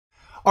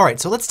All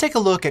right, so let's take a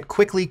look at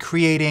quickly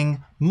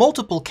creating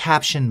multiple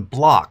caption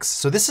blocks.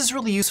 So this is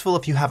really useful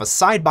if you have a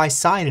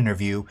side-by-side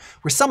interview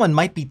where someone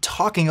might be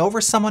talking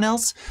over someone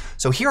else.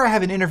 So here I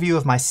have an interview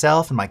of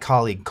myself and my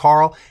colleague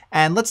Carl,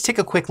 and let's take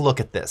a quick look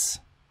at this.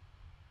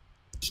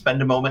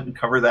 Spend a moment and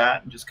cover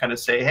that and just kind of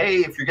say,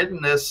 hey, if you're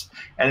getting this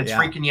and it's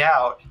freaking you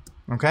out.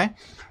 Okay,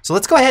 so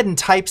let's go ahead and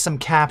type some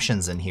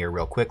captions in here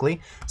real quickly.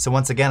 So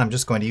once again, I'm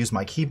just going to use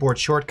my keyboard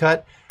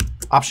shortcut,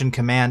 Option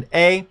Command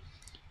A.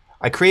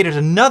 I created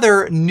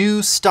another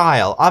new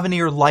style,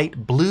 Avenir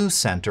Light Blue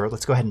Center.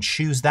 Let's go ahead and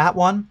choose that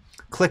one.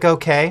 Click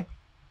OK.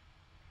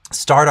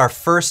 Start our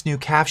first new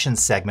caption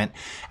segment.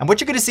 And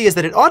what you're going to see is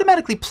that it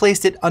automatically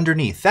placed it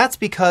underneath. That's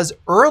because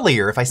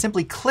earlier, if I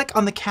simply click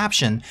on the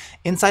caption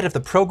inside of the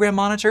program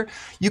monitor,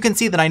 you can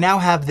see that I now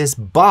have this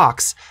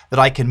box that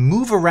I can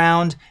move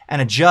around and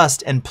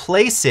adjust and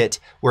place it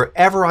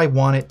wherever I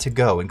want it to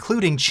go,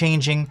 including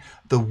changing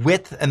the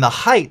width and the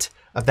height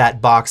of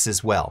that box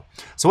as well.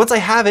 So once I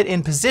have it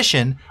in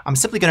position, I'm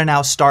simply going to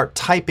now start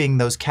typing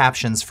those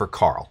captions for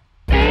Carl.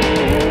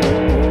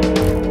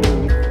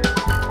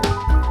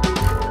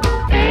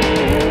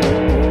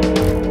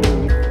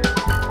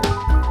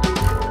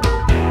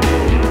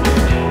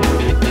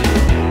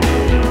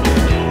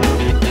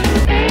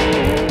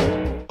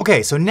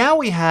 Okay, so now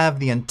we have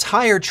the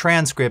entire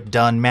transcript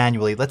done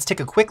manually. Let's take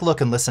a quick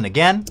look and listen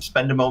again.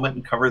 Spend a moment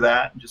and cover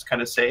that and just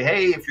kind of say,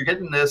 hey, if you're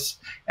getting this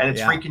and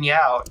it's freaking you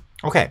out.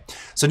 Okay,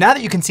 so now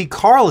that you can see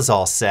Carl is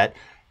all set,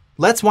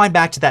 let's wind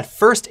back to that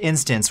first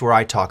instance where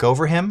I talk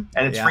over him.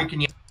 And it's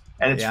freaking you,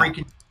 and it's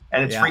freaking,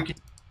 and it's freaking.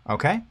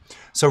 Okay,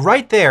 so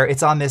right there,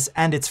 it's on this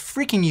and it's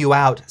freaking you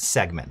out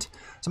segment.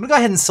 So I'm gonna go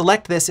ahead and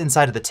select this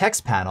inside of the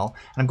text panel,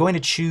 and I'm going to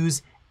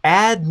choose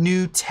Add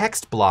New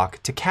Text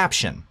Block to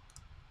Caption.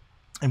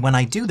 And when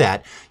I do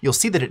that, you'll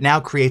see that it now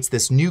creates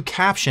this new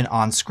caption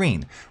on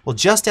screen. Well,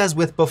 just as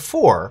with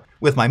before,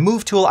 with my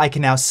Move tool, I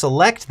can now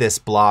select this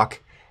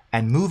block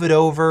and move it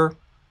over,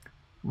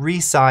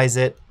 resize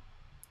it,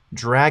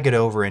 drag it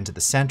over into the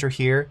center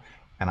here,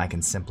 and I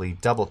can simply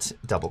double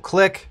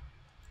click,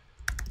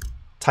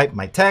 type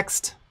my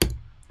text,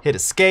 hit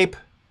escape,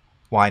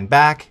 wind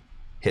back,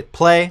 hit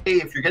play. Hey,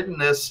 if you're getting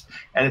this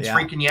and it's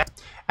freaking you out.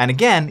 And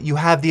again, you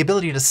have the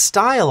ability to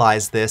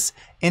stylize this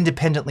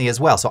independently as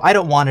well. So I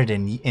don't want it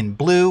in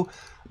blue.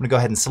 I'm gonna go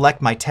ahead and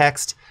select my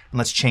text and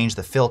let's change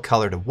the fill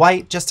color to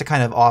white just to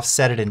kind of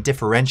offset it and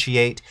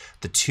differentiate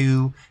the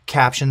two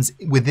captions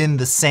within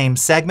the same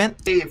segment.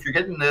 Hey, if you're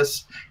getting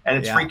this and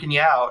it's freaking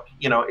you out,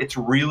 you know, it's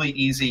really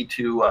easy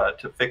to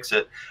fix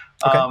it.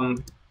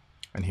 Okay.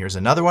 And here's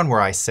another one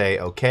where I say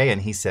okay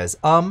and he says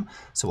So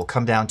we'll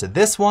come down to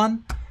this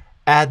one,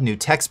 add new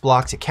text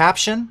block to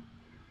caption.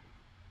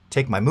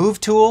 Take my Move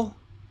tool,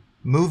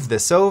 move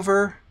this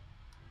over,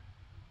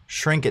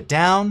 shrink it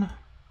down,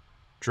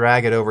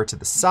 drag it over to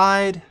the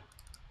side,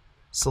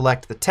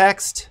 select the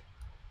text,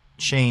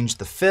 change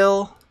the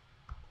fill,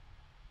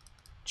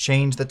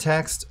 change the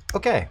text,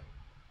 okay.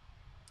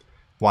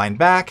 Wind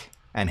back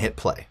and hit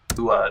play.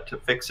 To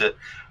fix it.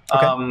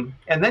 Okay.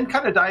 And then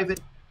kind of dive in.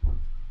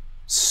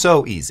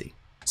 So easy.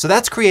 So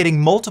that's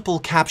creating multiple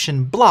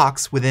caption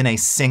blocks within a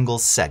single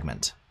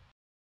segment.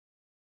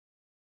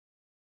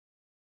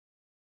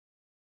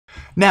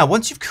 Now,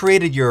 once you've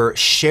created your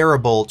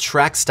shareable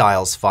track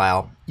styles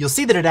file, you'll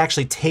see that it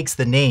actually takes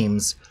the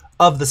names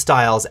of the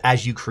styles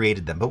as you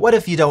created them. But what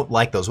if you don't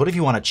like those? What if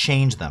you want to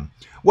change them?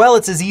 Well,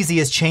 it's as easy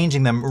as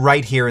changing them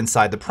right here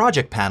inside the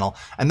project panel,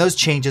 and those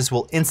changes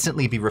will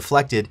instantly be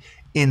reflected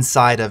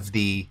inside of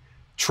the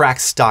track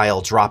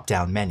style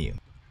drop-down menu.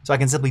 So I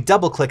can simply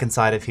double click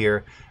inside of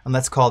here, and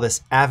let's call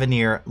this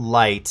Avenir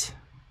Light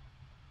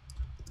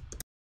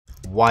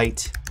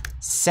White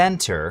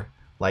Center,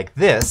 like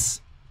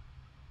this.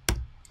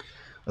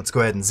 Let's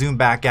go ahead and zoom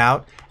back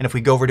out. And if we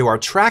go over to our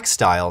track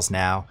styles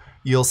now,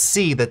 you'll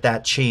see that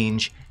that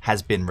change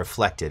has been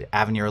reflected.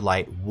 Avenir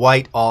Light,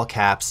 white, all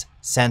caps,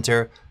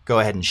 center. Go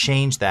ahead and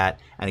change that.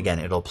 And again,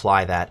 it'll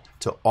apply that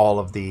to all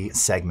of the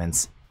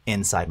segments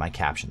inside my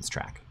captions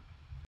track.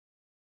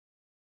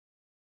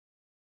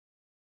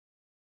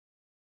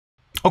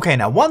 Okay,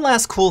 now one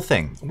last cool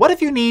thing. What if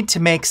you need to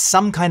make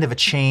some kind of a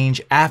change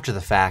after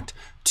the fact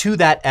to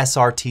that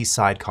SRT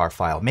sidecar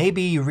file?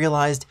 Maybe you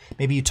realized,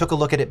 maybe you took a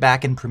look at it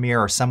back in Premiere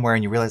or somewhere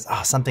and you realized,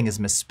 something is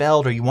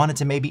misspelled, or you wanted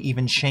to maybe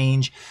even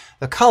change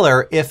the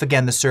color if,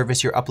 again, the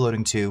service you're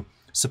uploading to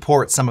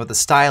supports some of the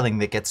styling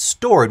that gets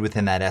stored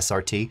within that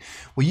SRT.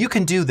 Well, you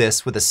can do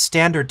this with a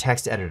standard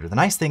text editor. The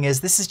nice thing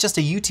is this is just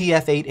a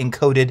UTF-8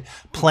 encoded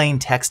plain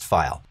text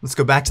file. Let's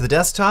go back to the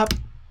desktop.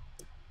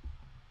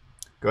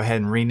 Go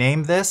ahead and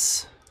rename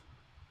this.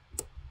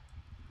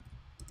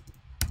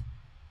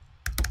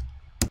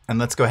 And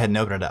let's go ahead and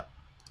open it up.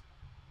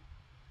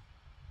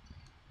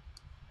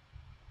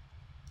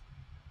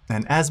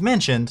 And as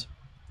mentioned,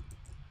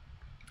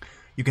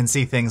 you can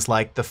see things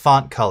like the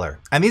font color.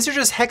 And these are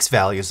just hex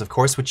values, of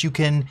course, which you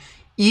can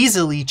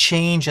easily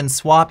change and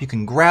swap. You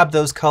can grab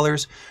those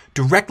colors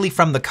directly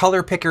from the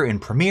color picker in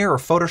Premiere or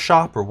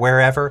Photoshop or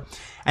wherever.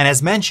 And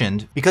as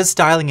mentioned, because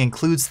styling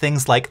includes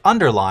things like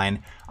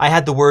underline, I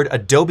had the word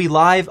Adobe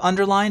Live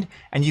underlined,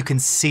 and you can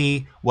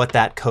see what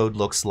that code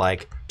looks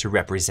like to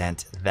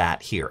represent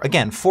that here.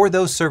 Again, for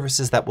those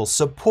services that will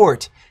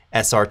support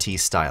SRT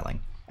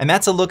styling. And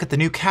that's a look at the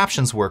new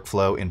Captions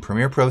workflow in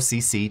Premiere Pro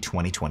CC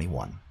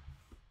 2021.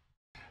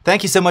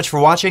 Thank you so much for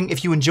watching.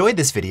 If you enjoyed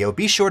this video,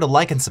 be sure to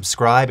like and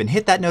subscribe and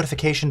hit that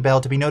notification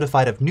bell to be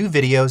notified of new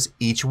videos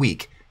each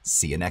week.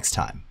 See you next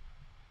time.